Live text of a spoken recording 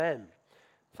Amen.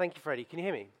 Thank you, Freddie. Can you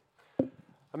hear me?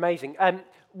 Amazing.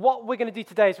 What we're going to do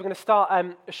today is we're going to start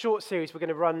a short series we're going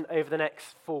to run over the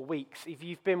next 4 weeks. If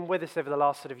you've been with us over the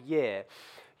last sort of year,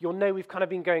 you'll know we've kind of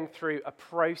been going through a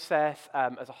process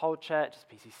as a whole church, as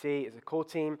PCC, as a core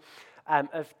team,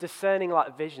 of discerning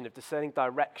like vision, of discerning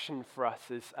direction for us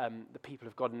as the people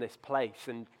of God in this place.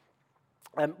 And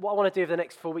what I want to do over the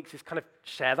next 4 weeks is kind of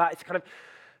share that. It's kind of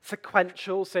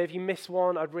sequential, so if you miss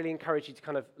one, I'd really encourage you to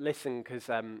kind of listen because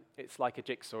it's like a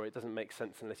jigsaw. It doesn't make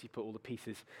sense unless you put all the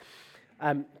pieces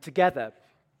together.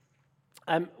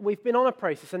 We've been on a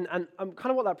process, and kind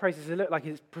of what that process has looked like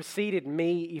is preceded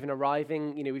me even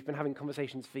arriving. You know, we've been having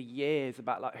conversations for years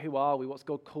about like who are we, what's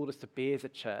God called us to be as a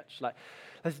church. Like,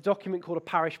 there's a document called a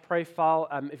parish profile.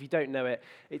 If you don't know it,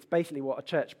 it's basically what a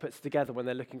church puts together when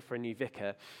they're looking for a new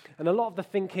vicar. And a lot of the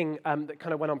thinking that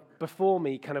kind of went on before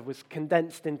me kind of was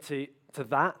condensed into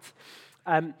that.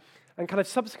 And kind of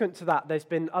subsequent to that, there's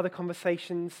been other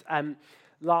conversations.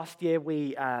 Last year,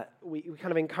 we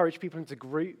kind of encouraged people into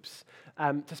groups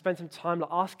to spend some time like,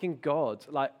 asking God,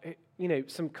 like, you know,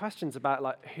 some questions about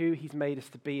like who He's made us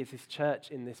to be as His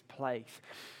church in this place.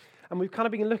 And we've kind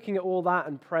of been looking at all that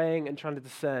and praying and trying to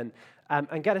discern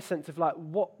and get a sense of like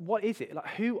what is it? Like,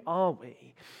 who are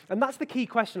we? And that's the key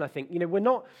question, I think. You know, we're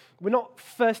not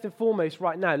first and foremost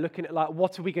right now looking at like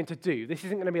what are we going to do? This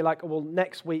isn't going to be like, oh, well,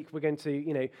 next week we're going to,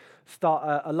 you know,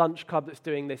 start a lunch club that's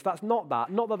doing this. That's not that.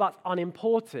 Not that that's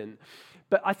unimportant.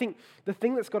 But I think the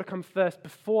thing that's got to come first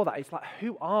before that is like,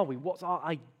 who are we? What's our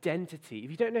identity?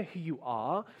 If you don't know who you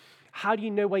are, how do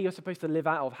you know where you're supposed to live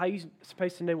out of? How are you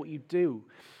supposed to know what you do?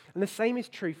 And the same is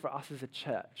true for us as a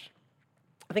church.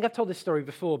 I think I've told this story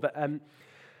before, but I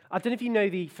don't know if you know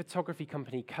the photography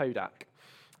company Kodak.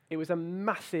 It was a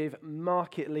massive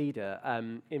market leader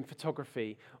in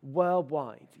photography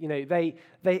worldwide. You know,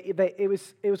 it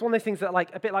was one of those things that,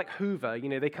 like, a bit like Hoover. You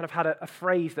know, they kind of had a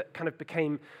phrase that kind of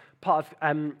became part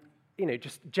of you know,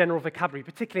 just general vocabulary,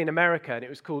 particularly in America, and it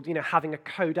was called, you know, having a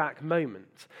Kodak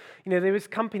moment. You know, there was a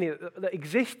company that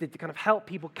existed to kind of help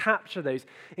people capture those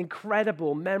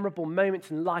incredible, memorable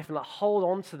moments in life and like hold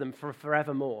on to them for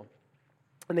forevermore.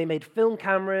 And they made film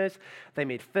cameras, they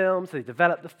made films, they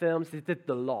developed the films, they did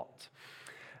the lot.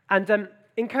 And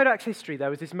in Kodak's history,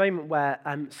 there was this moment where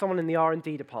someone in the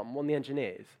R&D department, one of the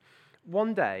engineers,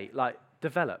 one day, like,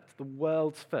 developed the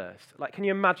world's first, like, can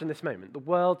you imagine this moment? The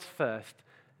world's first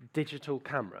digital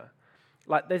camera.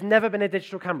 Like, there's never been a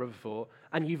digital camera before,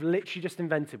 and you've literally just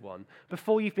invented one.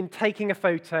 Before, you've been taking a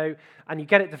photo, and you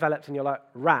get it developed, and you're like,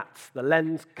 rats, the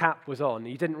lens cap was on,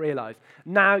 and you didn't realize.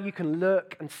 Now you can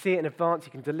look and see it in advance,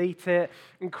 you can delete it.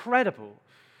 Incredible.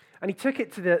 And he took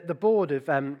it to the board of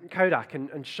Kodak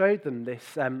and showed them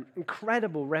this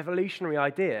incredible, revolutionary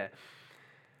idea.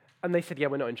 And they said, yeah,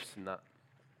 we're not interested in that.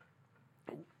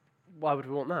 Why would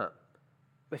we want that?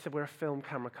 They said, we're a film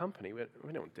camera company. We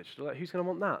don't want digital. Like, who's going to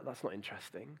want that? That's not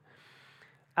interesting.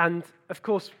 And, of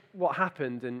course, what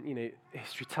happened, and, you know,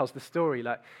 history tells the story,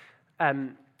 like,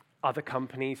 other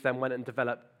companies then went and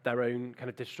developed their own kind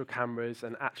of digital cameras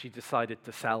and actually decided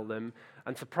to sell them.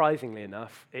 And surprisingly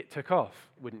enough, it took off,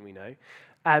 wouldn't we know?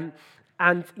 And,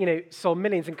 you know, sold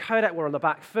millions. And Kodak were on the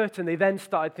back foot, and they then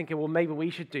started thinking, well, maybe we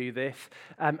should do this.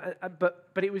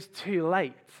 But it was too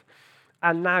late.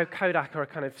 And now Kodak are a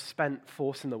kind of spent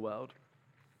force in the world.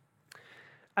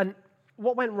 And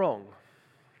what went wrong?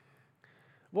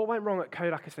 What went wrong at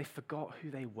Kodak is they forgot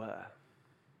who they were.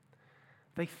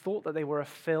 They thought that they were a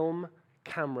film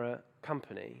camera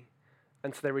company,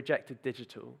 and so they rejected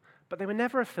digital. But they were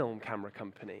never a film camera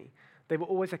company. They were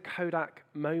always a Kodak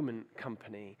moment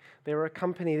company. They were a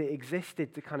company that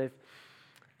existed to kind of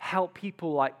help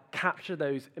people like capture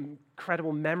those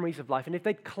incredible memories of life. And if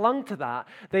they'd clung to that,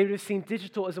 they would have seen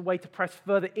digital as a way to press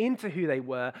further into who they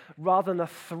were rather than a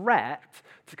threat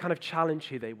to kind of challenge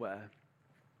who they were.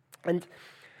 And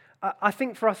I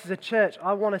think for us as a church,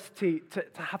 I want us to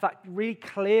have that really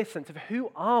clear sense of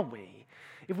who are we?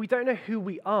 If we don't know who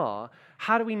we are,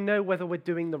 how do we know whether we're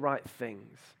doing the right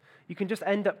things? You can just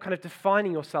end up kind of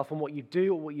defining yourself on what you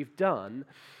do or what you've done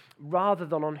rather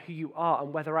than on who you are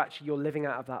and whether actually you're living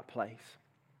out of that place.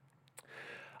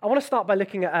 I want to start by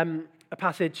looking at a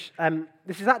passage.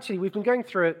 This is actually, we've been going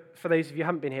through, for those of you who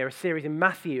haven't been here, a series in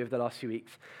Matthew over the last few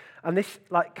weeks. And this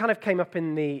like kind of came up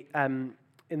in the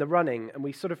running, and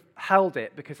we sort of held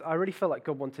it because I really felt like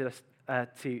God wanted us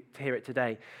to hear it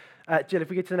today. Jill, if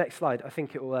we go to the next slide, I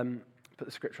think it will put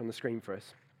the scripture on the screen for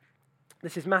us.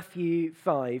 This is Matthew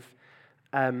 5,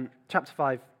 chapter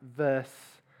 5, verse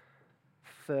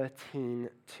 13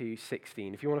 to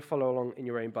 16. If you want to follow along in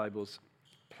your own Bibles,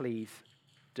 please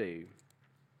do.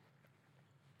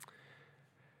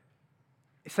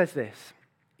 It says this: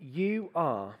 You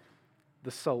are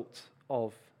the salt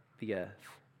of the earth.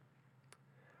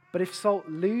 But if salt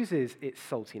loses its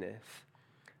saltiness,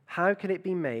 how can it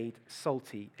be made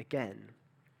salty again?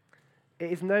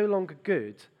 It is no longer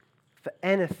good for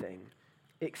anything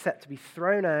except to be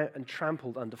thrown out and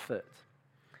trampled underfoot.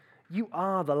 You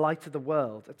are the light of the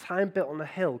world. A town built on a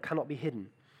hill cannot be hidden.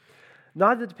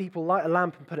 Neither do people light a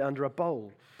lamp and put it under a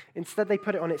bowl. Instead, they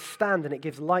put it on its stand, and it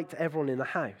gives light to everyone in the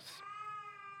house.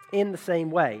 In the same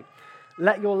way,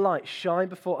 let your light shine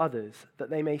before others, that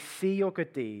they may see your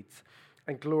good deeds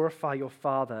and glorify your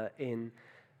Father in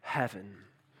heaven.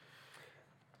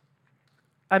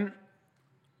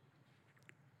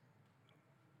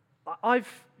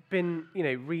 I've been,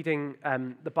 reading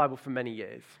the Bible for many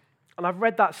years. And I've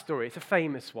read that story. It's a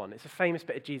famous one. It's a famous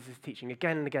bit of Jesus' teaching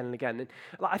again and again and again. And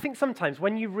I think sometimes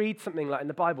when you read something like in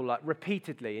the Bible, like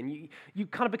repeatedly, and you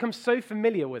kind of become so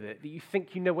familiar with it that you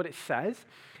think you know what it says.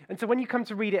 And so when you come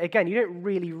to read it again, you don't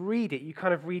really read it. You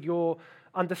kind of read your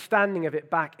understanding of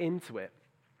it back into it.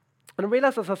 And I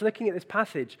realized as I was looking at this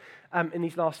passage in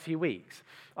these last few weeks,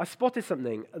 I spotted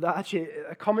something that actually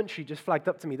a commentary just flagged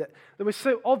up to me that was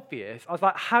so obvious. I was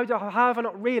like, how have I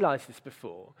not realized this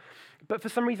before? But for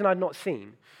some reason I'd not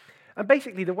seen. And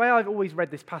basically the way I've always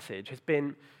read this passage has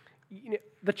been,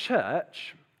 the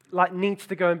church needs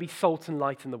to go and be salt and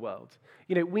light in the world.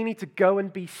 We need to go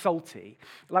and be salty.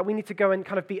 We need to go and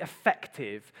kind of be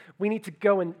effective. We need to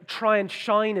go and try and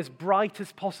shine as bright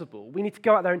as possible. We need to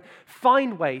go out there and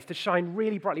find ways to shine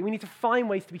really brightly. We need to find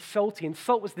ways to be salty. And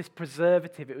salt was this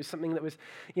preservative. It was something that was,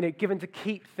 given to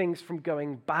keep things from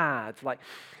going bad,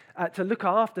 to look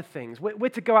after things. We're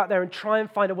to go out there and try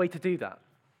and find a way to do that.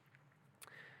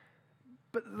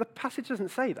 But the passage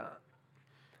doesn't say that.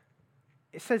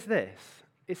 It says this.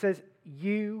 It says,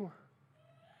 you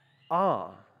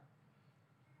are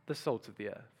the salt of the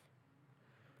earth.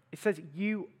 It says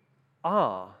you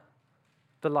are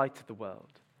the light of the world.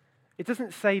 It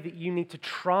doesn't say that you need to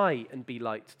try and be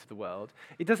light to the world.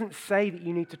 It doesn't say that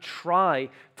you need to try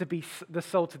to be the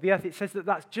salt of the earth. It says that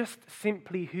that's just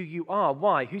simply who you are.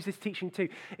 Why? Who's this teaching to?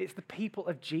 It's the people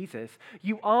of Jesus.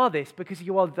 You are this because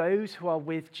you are those who are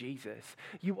with Jesus.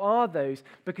 You are those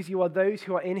because you are those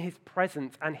who are in his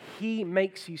presence, and he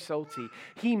makes you salty.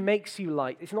 He makes you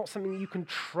light. It's not something that you can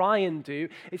try and do.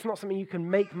 It's not something you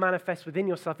can make manifest within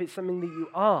yourself. It's something that you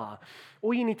are.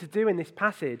 All you need to do in this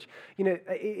passage,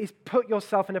 is put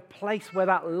yourself in a place where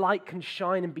that light can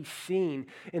shine and be seen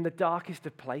in the darkest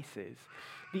of places.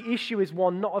 The issue is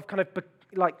one not of kind of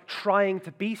trying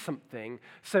to be something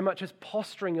so much as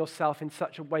posturing yourself in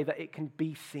such a way that it can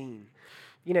be seen.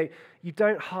 You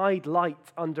don't hide light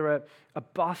under a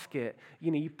basket.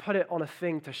 You put it on a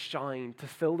thing to shine, to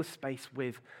fill the space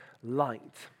with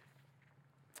light.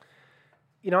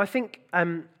 I think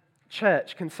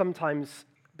church can sometimes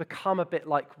become a bit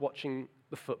like watching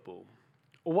the football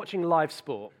or watching live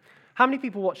sport. How many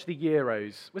people watched the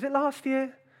Euros? Was it last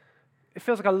year? It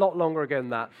feels like a lot longer ago than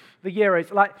that. The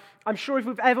Euros, I'm sure if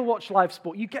we've ever watched live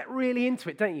sport, you get really into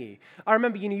it, don't you? I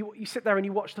remember, you sit there and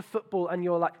you watch the football and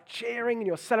you're cheering and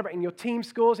you're celebrating your team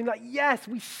scores and you're like, yes,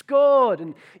 we scored,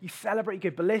 and you celebrate,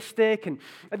 you go ballistic, and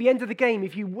at the end of the game,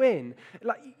 if you win,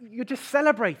 you're just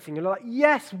celebrating. You're like,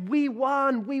 yes, we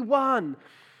won, we won.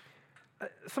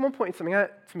 Someone pointed something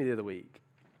out to me the other week.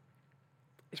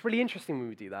 It's really interesting when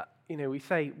we do that. We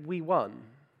say, we won.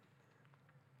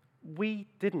 We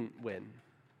didn't win.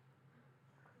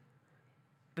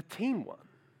 The team won.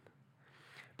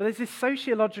 But there's this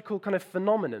sociological kind of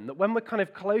phenomenon that when we're kind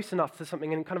of close enough to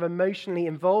something and kind of emotionally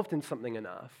involved in something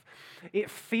enough, it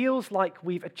feels like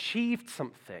we've achieved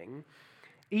something,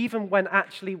 even when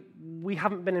actually we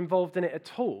haven't been involved in it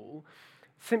at all,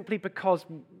 simply because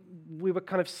we were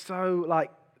kind of so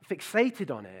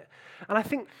fixated on it. And I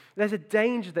think there's a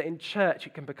danger that in church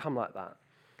it can become like that.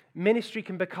 Ministry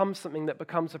can become something that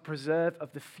becomes a preserve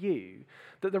of the few,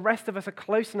 that the rest of us are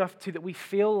close enough to that we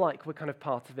feel like we're kind of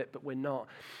part of it, but we're not.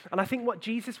 And I think what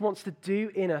Jesus wants to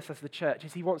do in us as the church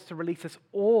is he wants to release us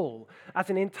all as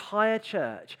an entire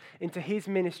church into his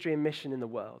ministry and mission in the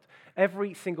world.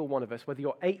 Every single one of us, whether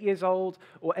you're 8 years old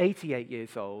or 88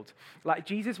 years old,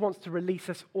 Jesus wants to release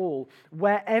us all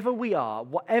wherever we are,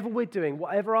 whatever we're doing,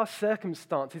 whatever our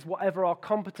circumstances, whatever our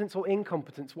competence or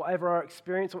incompetence, whatever our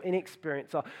experience or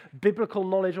inexperience, our biblical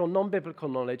knowledge or non-biblical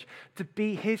knowledge, to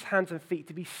be his hands and feet,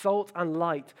 to be salt and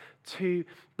light to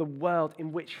the world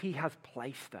in which he has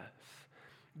placed us.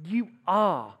 You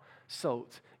are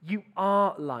salt. You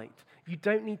are light. You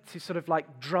don't need to sort of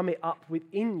drum it up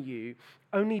within you.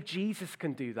 Only Jesus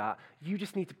can do that. You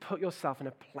just need to put yourself in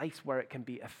a place where it can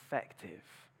be effective.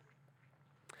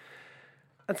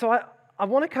 And so I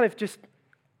want to kind of just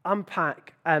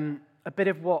unpack a bit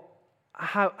of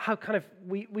how kind of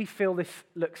we feel this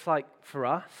looks like for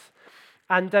us.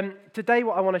 And today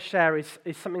what I want to share is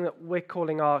something that we're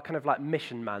calling our kind of like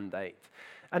mission mandate.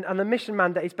 And the mission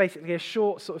mandate is basically a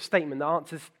short sort of statement that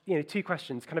answers, two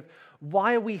questions. Kind of,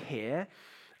 why are we here?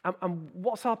 And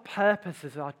what's our purpose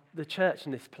as the church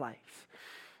in this place?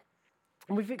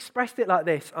 And we've expressed it like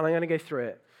this, and I'm going to go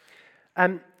through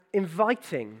it.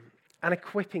 Inviting and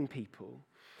equipping people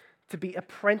to be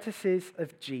apprentices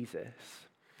of Jesus,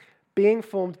 being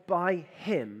formed by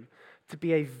him to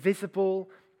be a visible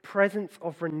presence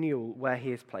of renewal where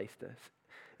he has placed us.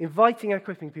 Inviting and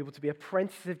equipping people to be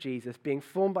apprentices of Jesus, being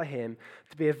formed by him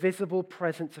to be a visible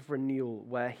presence of renewal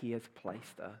where he has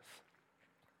placed us.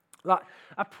 Like,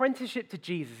 apprenticeship to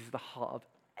Jesus is the heart of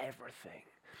everything.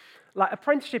 Like,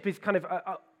 apprenticeship is kind of,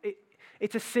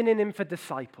 it's a synonym for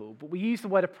disciple, but we use the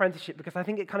word apprenticeship because I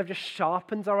think it kind of just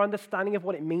sharpens our understanding of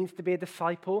what it means to be a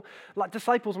disciple. Like,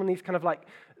 disciples, one of these kind of like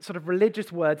sort of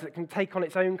religious words that can take on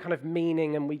its own kind of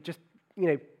meaning, and we just,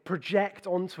 project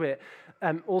onto it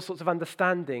all sorts of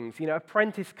understandings.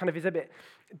 Apprentice kind of is a bit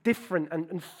different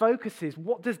and focuses,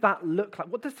 what does that look like?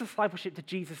 What does discipleship to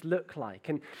Jesus look like?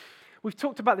 And we've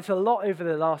talked about this a lot over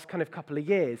the last kind of couple of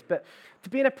years, but to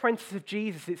be an apprentice of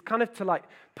Jesus, it's kind of to like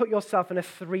put yourself in a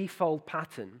threefold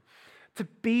pattern. To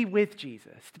be with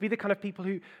Jesus, to be the kind of people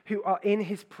who are in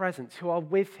his presence, who are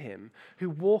with him, who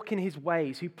walk in his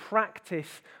ways, who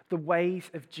practice the ways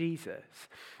of Jesus.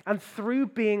 And through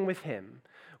being with him,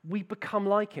 we become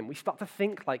like him. We start to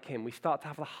think like him. We start to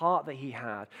have the heart that he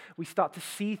had. We start to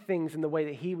see things in the way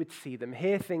that he would see them,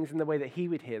 hear things in the way that he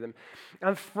would hear them.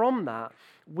 And from that,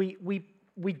 we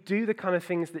do the kind of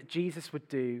things that Jesus would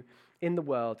do in the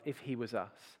world if he was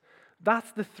us.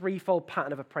 That's the threefold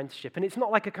pattern of apprenticeship. And it's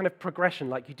not like a kind of progression,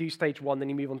 like you do stage one, then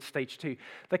you move on to stage two.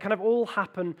 They kind of all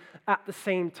happen at the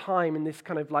same time in this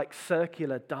kind of like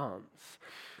circular dance.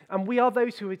 And we are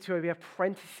those who are to be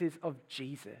apprentices of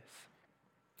Jesus.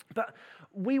 But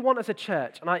we want as a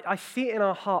church, and I see it in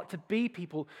our heart, to be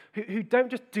people who don't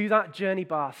just do that journey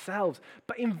by ourselves,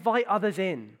 but invite others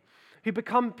in. Who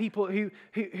become people who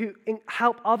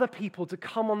help other people to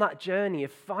come on that journey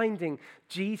of finding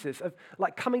Jesus, of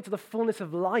like coming to the fullness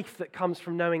of life that comes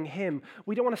from knowing him.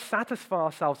 We don't want to satisfy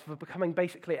ourselves for becoming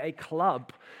basically a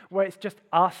club where it's just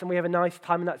us and we have a nice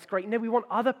time and that's great. No, we want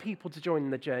other people to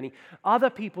join the journey, other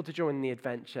people to join the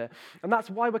adventure. And that's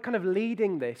why we're kind of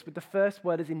leading this with the first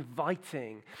word as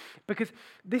inviting. Because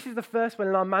this is the first one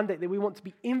in our mandate that we want to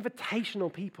be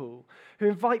invitational people who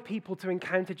invite people to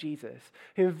encounter Jesus,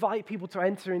 who invite people to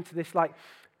enter into this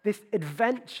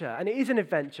adventure, and it is an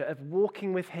adventure of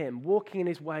walking with him, walking in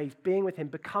his ways, being with him,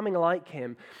 becoming like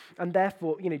him, and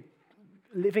therefore,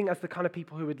 living as the kind of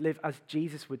people who would live as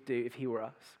Jesus would do if he were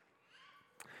us.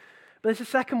 But there's a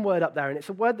second word up there, and it's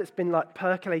a word that's been like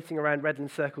percolating around Redland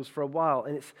circles for a while,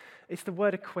 and it's the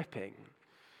word equipping.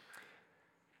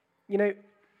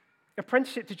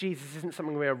 Apprenticeship to Jesus isn't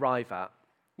something we arrive at.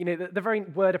 The very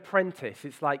word apprentice,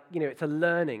 it's like, it's a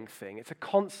learning thing. It's a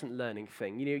constant learning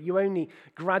thing. You only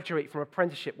graduate from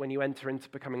apprenticeship when you enter into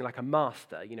becoming like a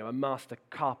master, a master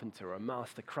carpenter or a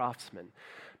master craftsman.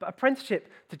 But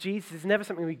apprenticeship to Jesus is never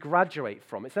something we graduate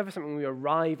from. It's never something we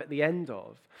arrive at the end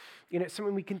of. It's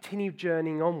something we continue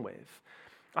journeying on with.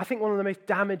 I think one of the most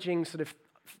damaging sort of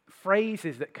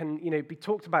phrases that can, be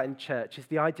talked about in church is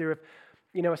the idea of,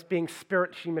 us being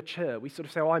spiritually mature. We sort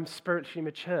of say, I'm spiritually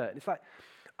mature. And it's like,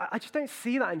 I just don't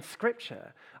see that in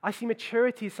Scripture. I see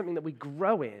maturity as something that we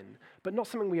grow in, but not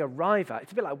something we arrive at.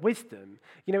 It's a bit like wisdom.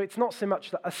 It's not so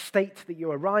much a state that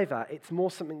you arrive at, it's more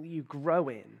something that you grow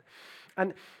in.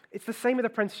 And it's the same with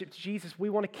apprenticeship to Jesus. We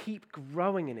want to keep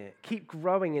growing in it, keep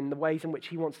growing in the ways in which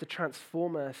he wants to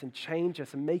transform us and change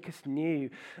us and make us new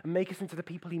and make us into the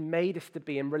people he made us to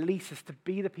be and release us to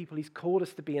be the people he's called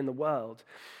us to be in the world.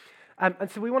 And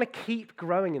so we want to keep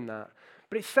growing in that.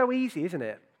 But it's so easy, isn't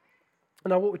it?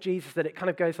 And I walk with Jesus that it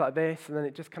kind of goes like this, and then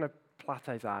it just kind of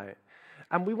plateaus out.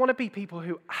 And we want to be people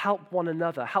who help one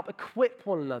another, help equip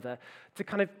one another to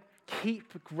kind of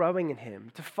keep growing in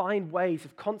him, to find ways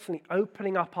of constantly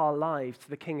opening up our lives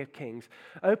to the King of Kings,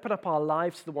 open up our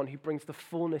lives to the one who brings the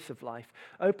fullness of life,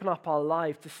 open up our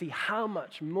lives to see how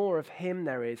much more of him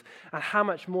there is and how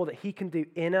much more that he can do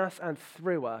in us and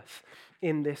through us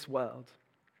in this world.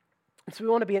 And so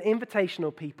we want to be an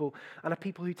invitational people and a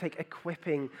people who take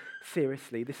equipping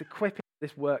seriously, this equipping,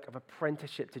 this work of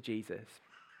apprenticeship to Jesus.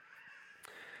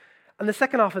 And the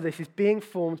second half of this is being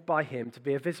formed by him to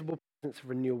be a visible presence of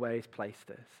renewal where he's placed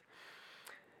us.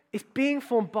 It's being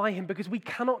formed by him because we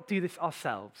cannot do this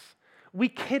ourselves. We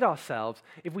kid ourselves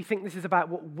if we think this is about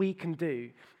what we can do.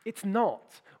 It's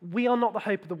not. We are not the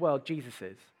hope of the world, Jesus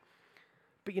is.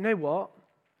 But you know what?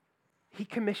 He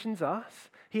commissions us.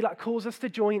 He calls us to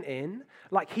join in.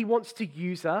 He wants to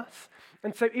use us.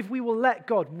 And so if we will let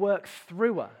God work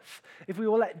through us, if we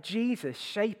will let Jesus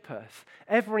shape us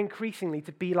ever increasingly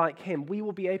to be like him, we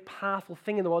will be a powerful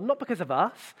thing in the world, not because of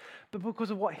us, but because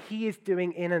of what he is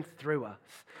doing in and through us.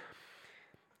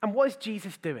 And what is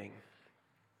Jesus doing?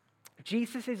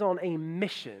 Jesus is on a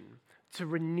mission to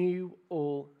renew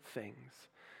all things.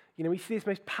 We see this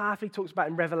most powerfully talked about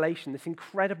in Revelation, this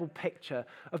incredible picture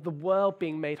of the world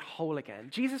being made whole again.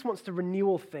 Jesus wants to renew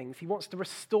all things. He wants to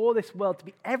restore this world to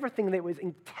be everything that it was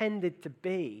intended to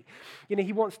be.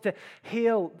 He wants to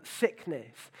heal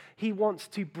sickness. He wants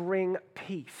to bring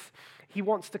peace. He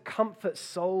wants to comfort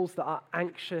souls that are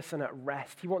anxious and at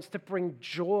rest. He wants to bring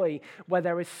joy where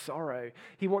there is sorrow.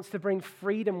 He wants to bring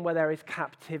freedom where there is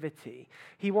captivity.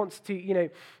 He wants to,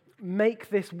 make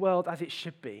this world as it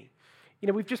should be.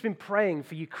 We've just been praying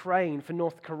for Ukraine, for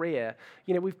North Korea.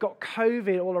 We've got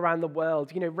COVID all around the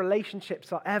world.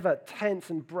 Relationships are ever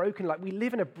tense and broken. We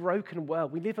live in a broken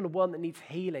world. We live in a world that needs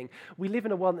healing. We live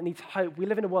in a world that needs hope. We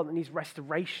live in a world that needs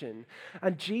restoration.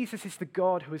 And Jesus is the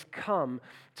God who has come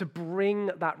to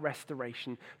bring that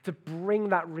restoration, to bring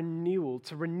that renewal,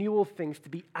 to renew all things to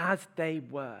be as they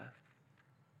were.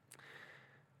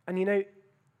 And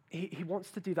he wants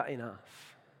to do that in us.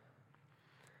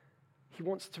 He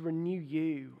wants to renew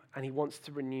you, and he wants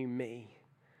to renew me.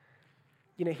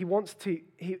 He wants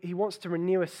to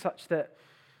renew us such that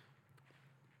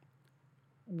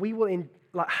we will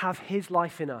have his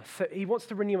life in us. So he wants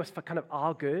to renew us for kind of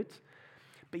our good,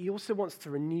 but he also wants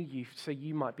to renew you so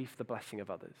you might be for the blessing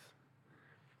of others.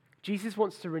 Jesus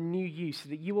wants to renew you so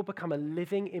that you will become a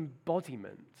living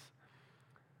embodiment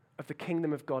of the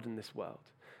kingdom of God in this world,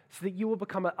 so that you will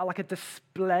become a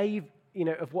display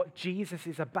of what Jesus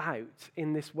is about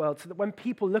in this world, so that when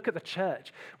people look at the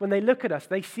church, when they look at us,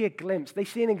 they see a glimpse, they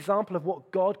see an example of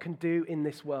what God can do in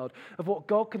this world, of what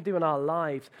God can do in our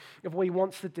lives, of what he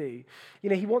wants to do.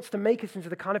 He wants to make us into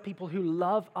the kind of people who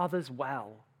love others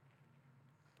well.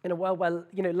 In a world where,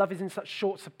 love is in such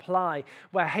short supply,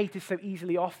 where hate is so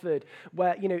easily offered,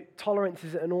 where, tolerance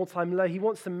is at an all-time low, he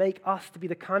wants to make us to be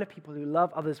the kind of people who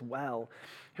love others well,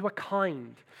 who are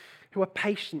kind, who are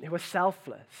patient, who are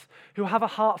selfless, who have a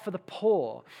heart for the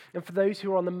poor and for those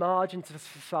who are on the margins of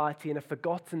society and are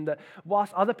forgotten, that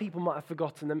whilst other people might have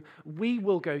forgotten them, we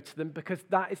will go to them because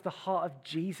that is the heart of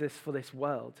Jesus for this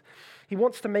world. He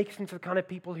wants to make us into the kind of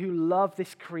people who love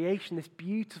this creation, this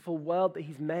beautiful world that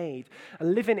he's made,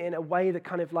 and live in it in a way that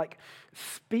kind of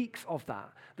speaks of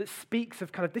that speaks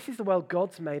of kind of this is the world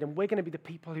God's made, and we're going to be the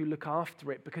people who look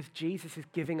after it because Jesus is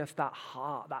giving us that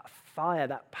heart, that fire,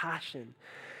 that passion.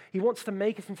 He wants to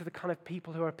make us into the kind of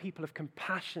people who are people of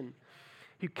compassion,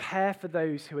 who care for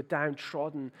those who are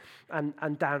downtrodden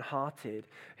and downhearted.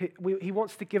 He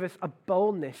wants to give us a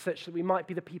boldness such that we might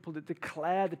be the people that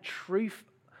declare the truth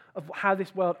of how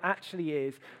this world actually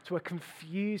is to a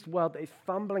confused world that is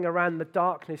fumbling around in the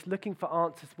darkness looking for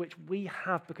answers which we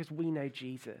have because we know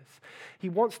Jesus. He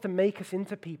wants to make us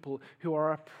into people who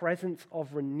are a presence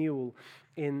of renewal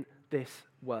in this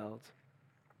world.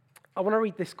 I want to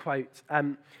read this quote.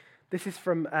 This is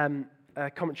from a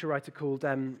commentary writer called,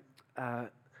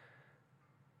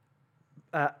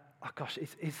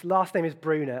 his last name is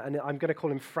Bruner, and I'm going to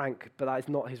call him Frank, but that is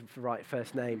not his right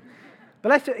first name.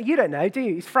 But you don't know, do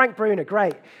you? He's Frank Bruner,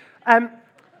 great.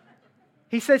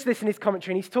 He says this in his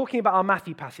commentary, and he's talking about our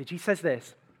Matthew passage. He says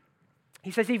this.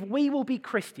 He says, if we will be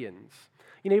Christians,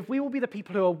 if we will be the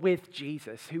people who are with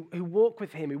Jesus, who walk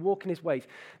with him, who walk in his ways,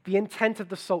 the intent of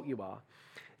the salt you are,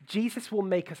 Jesus will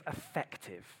make us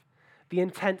effective, the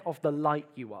intent of the light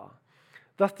you are.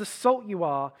 Thus the salt you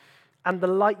are and the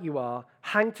light you are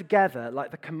hang together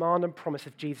like the command and promise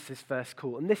of Jesus' first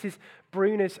call. And this is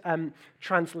Bruner's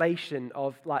translation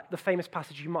of the famous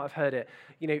passage, you might have heard it,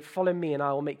 follow me and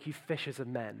I will make you fishers of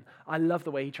men. I love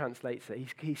the way he translates it.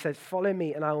 He says, follow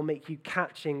me and I will make you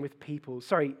catching with people.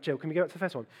 Sorry, Jill, can we go back to the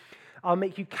first one? I'll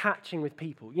make you catching with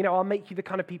people. I'll make you the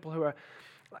kind of people who are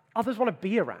others want to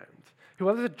be around, who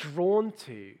others are drawn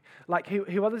to,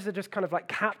 who others are just kind of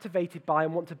captivated by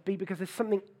and want to be, because there's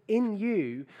something in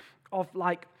you of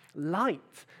light.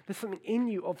 There's something in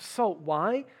you of salt.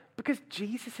 Why? Because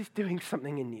Jesus is doing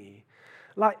something in you.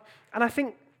 And I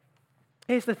think,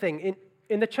 here's the thing,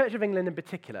 in the Church of England in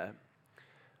particular,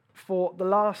 for the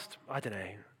last,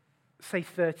 say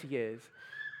 30 years,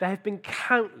 there have been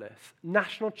countless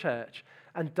national church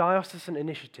and diocesan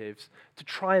initiatives to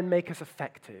try and make us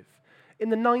effective. In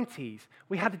the 90s,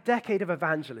 we had a decade of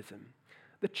evangelism.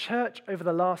 The church over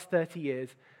the last 30 years,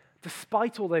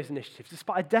 despite all those initiatives,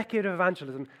 despite a decade of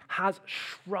evangelism, has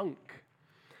shrunk.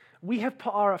 We have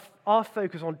put our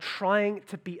focus on trying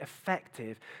to be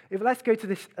effective. Let's go to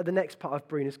the next part of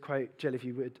Bruner's quote, Jill, if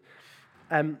you would.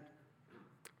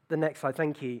 The next slide,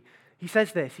 thank you. He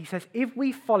says this, he says, if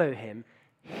we follow him,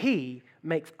 he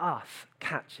makes us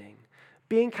catching.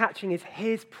 Being catching is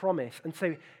his promise, and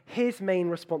so his main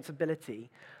responsibility.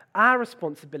 Our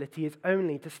responsibility is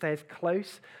only to stay as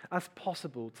close as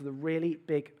possible to the really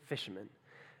big fishermen.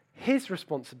 His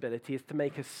responsibility is to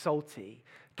make us salty,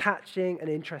 catching and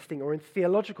interesting, or in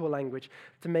theological language,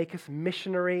 to make us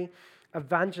missionary,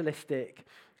 evangelistic,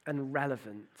 and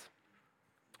relevant.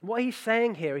 What he's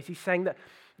saying here is he's saying that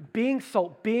being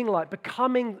salt, being light,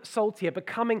 becoming saltier,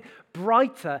 becoming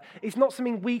brighter is not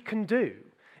something we can do.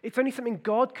 It's only something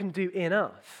God can do in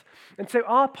us. And so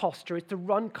our posture is to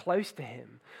run close to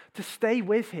him, to stay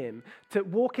with him, to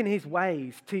walk in his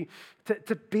ways,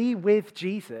 to be with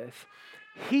Jesus.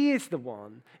 He is the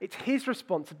one. It's his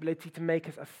responsibility to make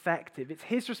us effective. It's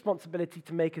his responsibility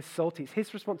to make us salty. It's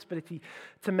his responsibility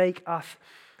to make us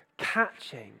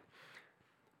catching.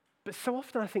 But so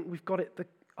often I think we've got it the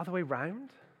other way round.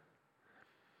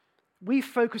 We've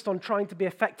focused on trying to be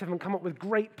effective and come up with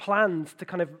great plans to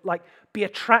kind of like be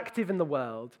attractive in the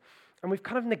world. And we've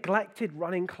kind of neglected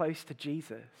running close to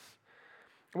Jesus.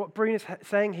 And what Bruner's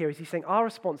saying here is he's saying our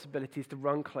responsibility is to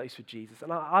run close with Jesus.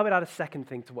 And I would add a second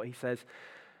thing to what he says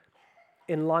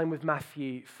in line with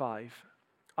Matthew 5.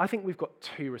 I think we've got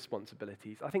two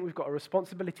responsibilities. I think we've got a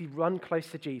responsibility to run close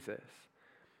to Jesus.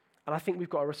 And I think we've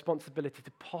got a responsibility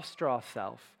to posture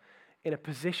ourselves in a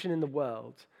position in the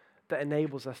world that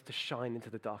enables us to shine into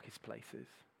the darkest places.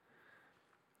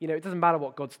 You know, it doesn't matter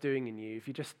what God's doing in you. If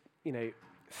you just,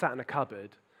 sat in a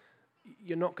cupboard,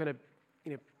 you're not going to,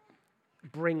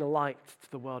 bring light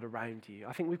to the world around you.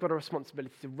 I think we've got a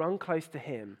responsibility to run close to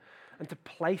him and to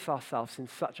place ourselves in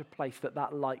such a place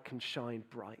that light can shine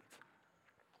bright.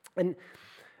 And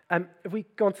if we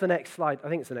go on to the next slide, I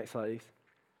think it's the next slide, please.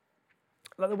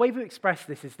 Like the way we express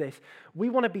this is this. We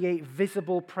want to be a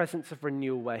visible presence of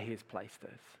renewal where he has placed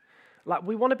us. Like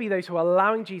we want to be those who are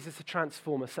allowing Jesus to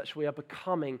transform us such we are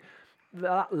becoming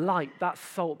that light, that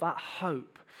salt, that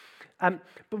hope.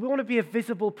 But we want to be a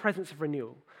visible presence of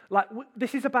renewal. Like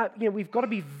this is about, we've got to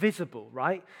be visible,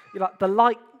 right? Like the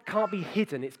light can't be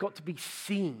hidden. It's got to be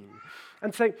seen.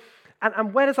 And so,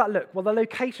 and where does that look? Well, the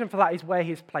location for that is where he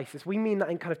has placed us. We mean that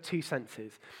in kind of two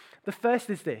senses. The first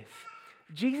is this.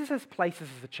 Jesus has placed us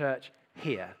as a church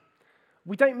here.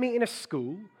 We don't meet in a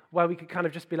school where we could kind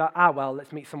of just be like,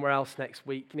 let's meet somewhere else next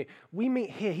week. We meet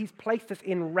here. He's placed us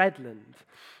in Redland.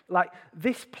 Like,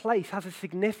 this place has a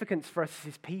significance for us as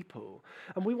his people.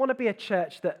 And we want to be a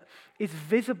church that is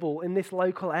visible in this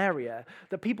local area,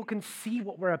 that people can see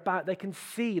what we're about. They can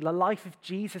see the life of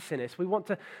Jesus in us. We want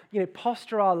to,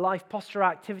 posture our life, posture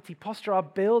our activity, posture our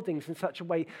buildings in such a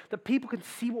way that people can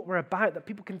see what we're about, that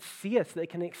people can see us, that they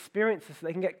can experience us, that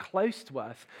they can get close to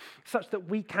us, such that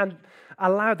we can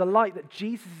allow the light that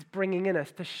Jesus is bringing in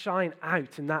us to shine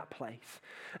out in that place.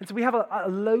 And so we have a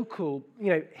local,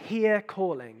 here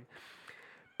calling.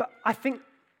 But I think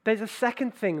there's a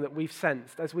second thing that we've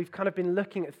sensed as we've kind of been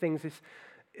looking at things.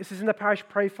 This is in the parish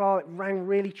profile. It rang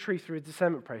really true through a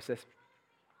discernment process.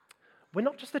 We're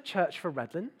not just a church for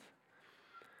Redland.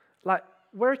 Like,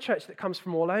 we're a church that comes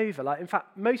from all over. Like, in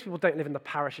fact, most people don't live in the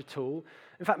parish at all.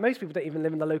 In fact, most people don't even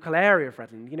live in the local area of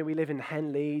Redland. We live in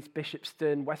Henleys,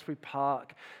 Bishopston, Westbury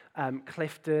Park,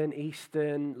 Clifton,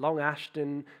 Easton, Long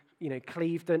Ashton,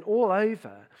 Clevedon, all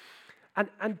over.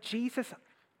 And Jesus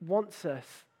wants us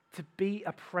to be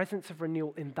a presence of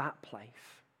renewal in that place,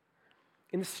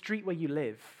 in the street where you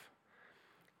live,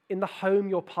 in the home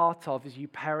you're part of as you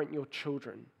parent your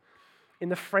children, in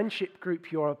the friendship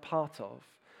group you're a part of,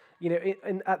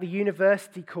 at the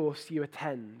university course you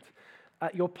attend,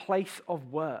 at your place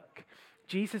of work.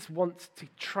 Jesus wants to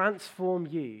transform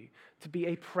you to be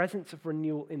a presence of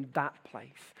renewal in that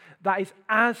place. That is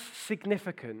as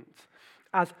significant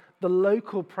as the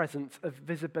local presence of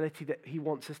visibility that he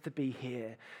wants us to be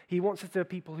here. He wants us to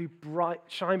be people who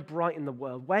shine bright in the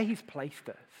world, where he's placed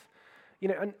us.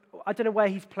 And I don't know where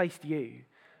he's placed you,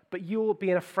 but you'll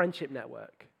be in a friendship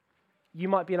network. You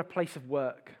might be in a place of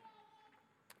work.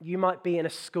 You might be in a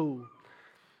school.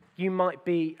 You might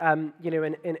be,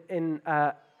 in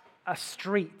a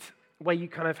street where you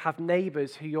kind of have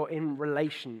neighbors who you're in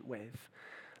relation with.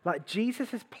 Like,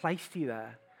 Jesus has placed you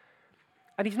there.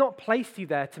 And he's not placed you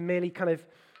there to merely kind of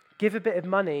give a bit of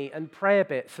money and pray a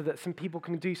bit so that some people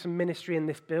can do some ministry in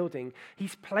this building.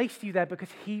 He's placed you there because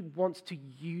he wants to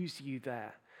use you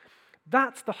there.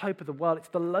 That's the hope of the world. It's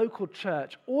the local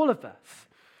church, all of us,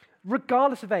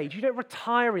 regardless of age. You don't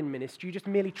retire in ministry, you just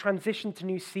merely transition to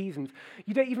new seasons.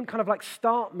 You don't even kind of like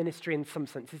start ministry in some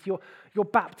senses. You're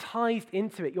baptized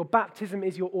into it. Your baptism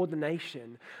is your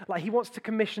ordination. Like he wants to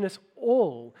commission us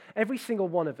all, every single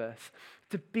one of us,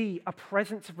 to be a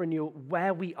presence of renewal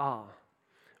where we are.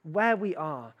 Where we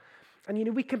are.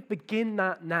 And we can begin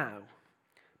that now.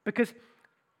 Because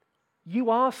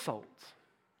you are salt,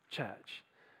 church.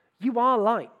 You are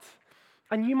light.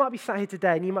 And you might be sat here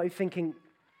today and you might be thinking,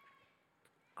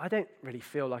 I don't really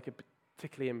feel like a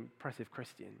particularly impressive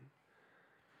Christian.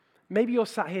 Maybe you're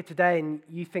sat here today and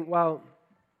you think, well,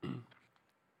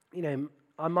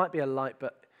 I might be a light,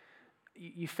 but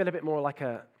you feel a bit more like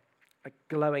a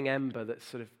glowing ember that's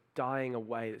sort of dying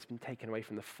away, that's been taken away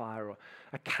from the fire, or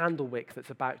a candle wick that's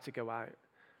about to go out.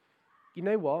 You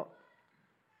know what?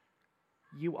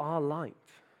 You are light.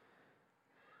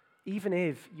 Even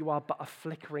if you are but a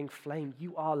flickering flame,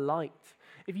 you are light.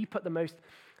 If you put the most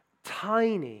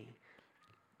tiny,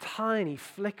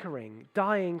 flickering,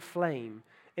 dying flame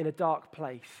in a dark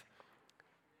place,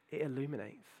 it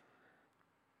illuminates.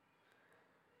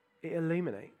 It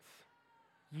illuminates.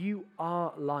 You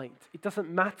are light. It doesn't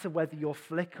matter whether you're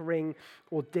flickering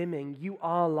or dimming, you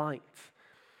are light.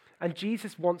 And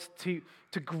Jesus wants to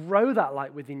grow that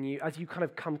light within you as you kind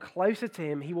of come closer to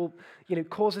him. He will,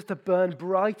 cause us to burn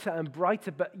brighter and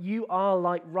brighter, but you are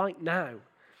light right now.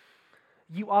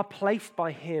 You are placed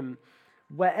by him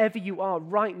wherever you are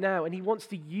right now, and he wants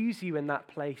to use you in that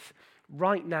place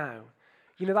right now.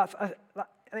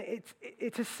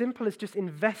 It's as simple as just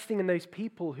investing in those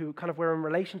people who kind of we're in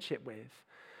relationship with.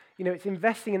 It's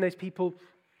investing in those people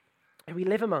who we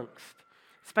live amongst,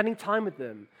 spending time with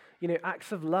them,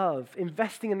 acts of love,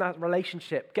 investing in that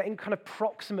relationship, getting kind of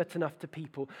proximate enough to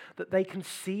people that they can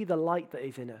see the light that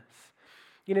is in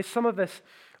us. Some of us,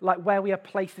 like where we are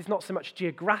placed is not so much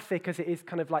geographic as it is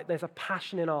kind of like there's a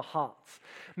passion in our hearts.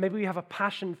 Maybe we have a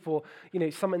passion for,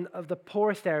 some of the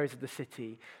poorest areas of the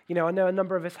city. I know a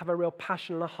number of us have a real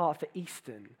passion in our heart for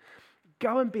Easton.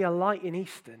 Go and be a light in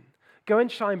Easton. Go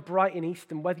and shine bright in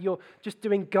Easton, whether you're just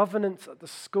doing governance at the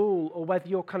school or whether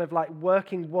you're kind of like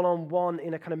working one-on-one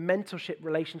in a kind of mentorship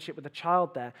relationship with a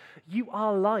child there. You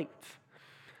are light.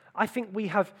 I think we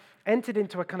have entered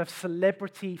into a kind of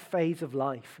celebrity phase of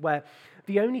life where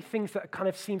the only things that kind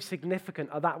of seem significant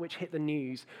are that which hit the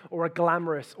news or are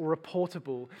glamorous or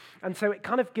reportable. And so it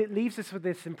kind of leaves us with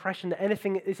this impression that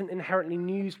anything that isn't inherently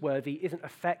newsworthy isn't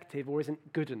effective or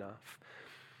isn't good enough.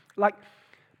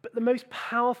 But the most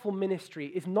powerful ministry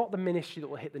is not the ministry that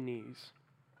will hit the news.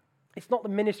 It's not the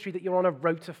ministry that you're on a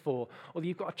rota for or that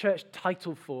you've got a church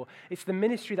title for. It's the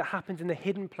ministry that happens in the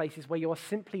hidden places where you are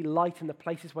simply light in the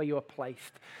places where you are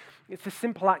placed. It's the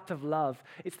simple act of love.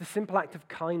 It's the simple act of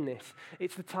kindness.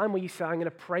 It's the time where you say, I'm going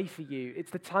to pray for you.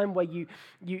 It's the time where you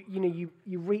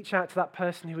reach out to that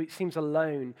person who seems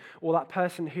alone or that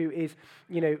person who is,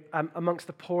 amongst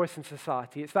the poorest in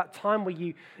society. It's that time where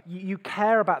you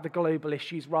care about the global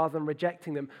issues rather than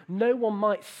rejecting them. No one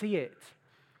might see it,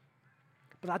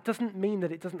 but that doesn't mean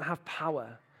that it doesn't have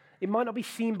power. It might not be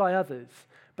seen by others,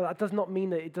 but that does not mean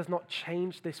that it does not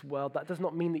change this world. That does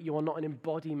not mean that you are not an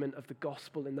embodiment of the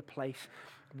gospel in the place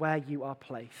where you are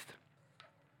placed.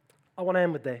 I want to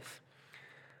end with this.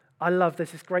 I love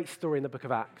this great story in the book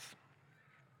of Acts.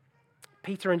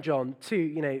 Peter and John,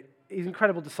 two, these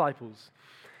incredible disciples.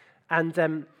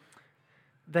 And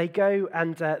they go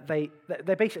and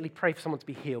they basically pray for someone to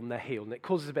be healed, and they're healed, and it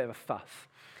causes a bit of a fuss.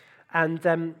 And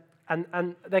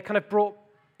they're kind of brought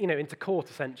into court,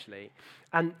 essentially.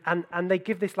 And they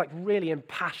give this really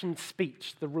impassioned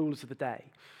speech to the rulers of the day.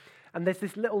 And there's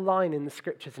this little line in the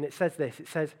scriptures, and it says this. It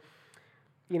says,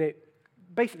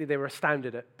 basically they were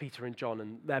astounded at Peter and John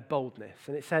and their boldness.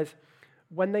 And it says,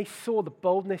 when they saw the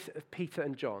boldness of Peter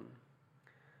and John,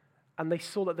 and they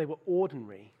saw that they were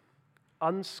ordinary,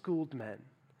 unschooled men,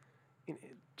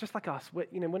 just like us, we're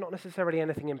not necessarily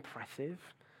anything impressive.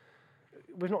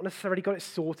 We've not necessarily got it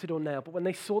sorted or nailed, but when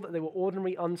they saw that they were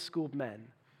ordinary, unschooled men,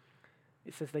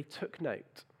 it says they took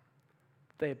note.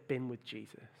 They had been with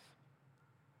Jesus.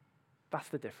 That's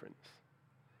the difference.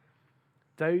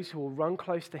 Those who will run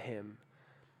close to him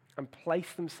and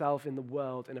place themselves in the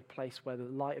world in a place where the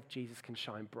light of Jesus can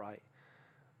shine bright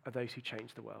are those who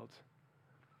change the world.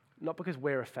 Not because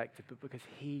we're effective, but because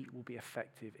he will be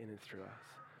effective in and through us.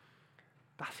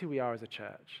 That's who we are as a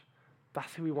church.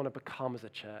 That's who we want to become as a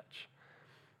church.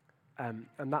 And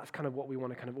that's kind of what we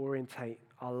want to kind of orientate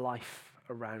our life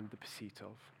around the pursuit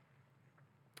of.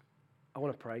 I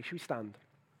want to pray. Should we stand?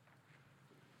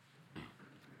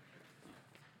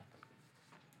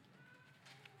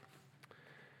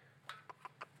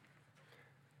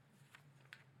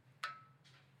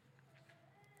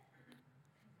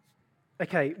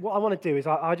 Okay, what I want to do is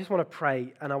I just want to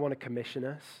pray and I want to commission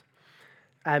us.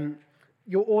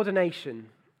 Your ordination,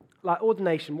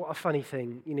 what a funny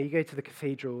thing. You know, you go to the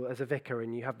cathedral as a vicar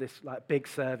and you have this like big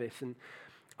service. And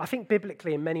I think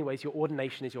biblically, in many ways, your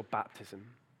ordination is your baptism.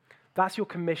 That's your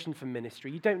commission for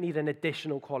ministry. You don't need an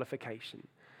additional qualification.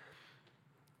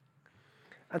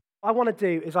 And what I want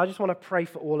to do is I just want to pray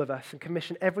for all of us and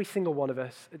commission every single one of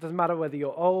us. It doesn't matter whether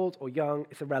you're old or young,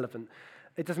 it's irrelevant.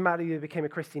 It doesn't matter if you became a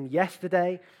Christian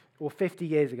yesterday or 50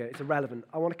 years ago, it's irrelevant.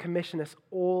 I want to commission us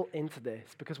all into this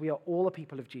because we are all a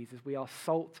people of Jesus. We are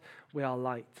salt, we are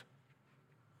light.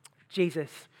 Jesus,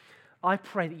 I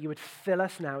pray that you would fill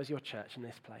us now as your church in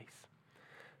this place.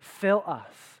 Fill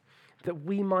us that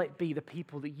we might be the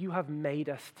people that you have made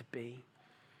us to be.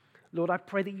 Lord, I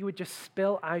pray that you would just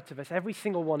spill out of us, every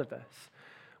single one of us,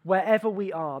 wherever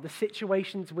we are, the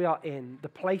situations we are in, the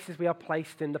places we are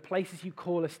placed in, the places you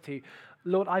call us to.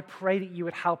 Lord, I pray that you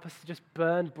would help us to just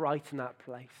burn bright in that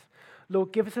place.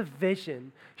 Lord, give us a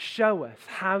vision. Show us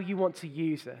how you want to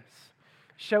use us.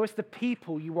 Show us the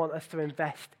people you want us to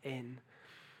invest in.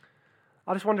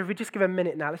 I just wonder if we just give a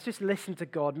minute now. Let's just listen to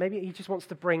God. Maybe he just wants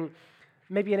to bring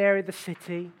maybe an area of the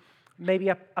city, maybe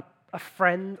a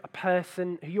friend, a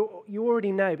person who you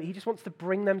already know, but he just wants to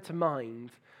bring them to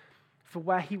mind for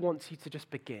where he wants you to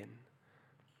just begin.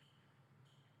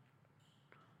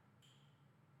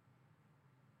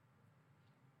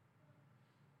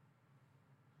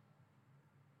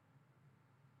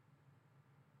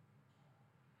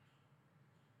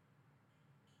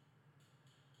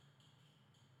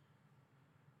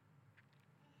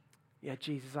 Yeah,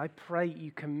 Jesus, I pray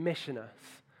you commission us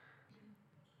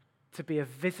to be a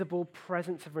visible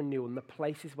presence of renewal in the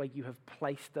places where you have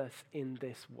placed us in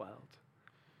this world.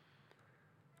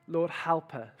 Lord,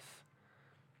 help us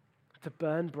to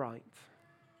burn bright,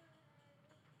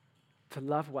 to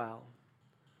love well,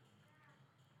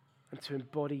 and to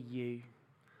embody you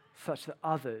such that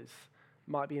others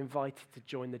might be invited to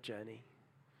join the journey.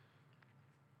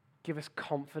 Give us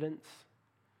confidence,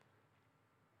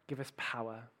 give us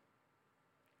power,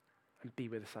 and be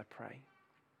with us, I pray.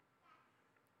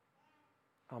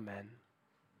 Amen.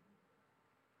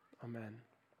 Amen.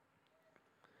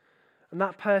 And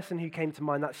that person who came to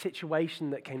mind, that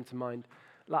situation that came to mind,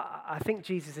 like, I think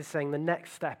Jesus is saying the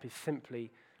next step is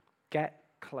simply get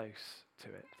close to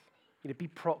it. You know, be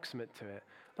proximate to it.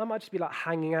 That might just be like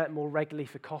hanging out more regularly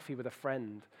for coffee with a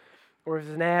friend. Or if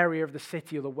there's an area of the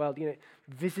city or the world, you know,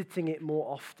 visiting it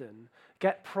more often.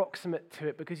 Get proximate to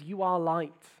it because you are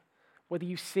light. Whether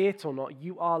you see it or not,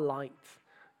 you are light.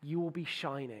 You will be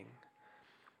shining.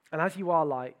 And as you are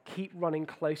light, keep running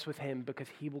close with him because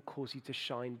he will cause you to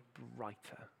shine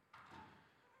brighter.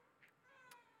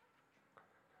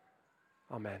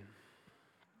 Amen.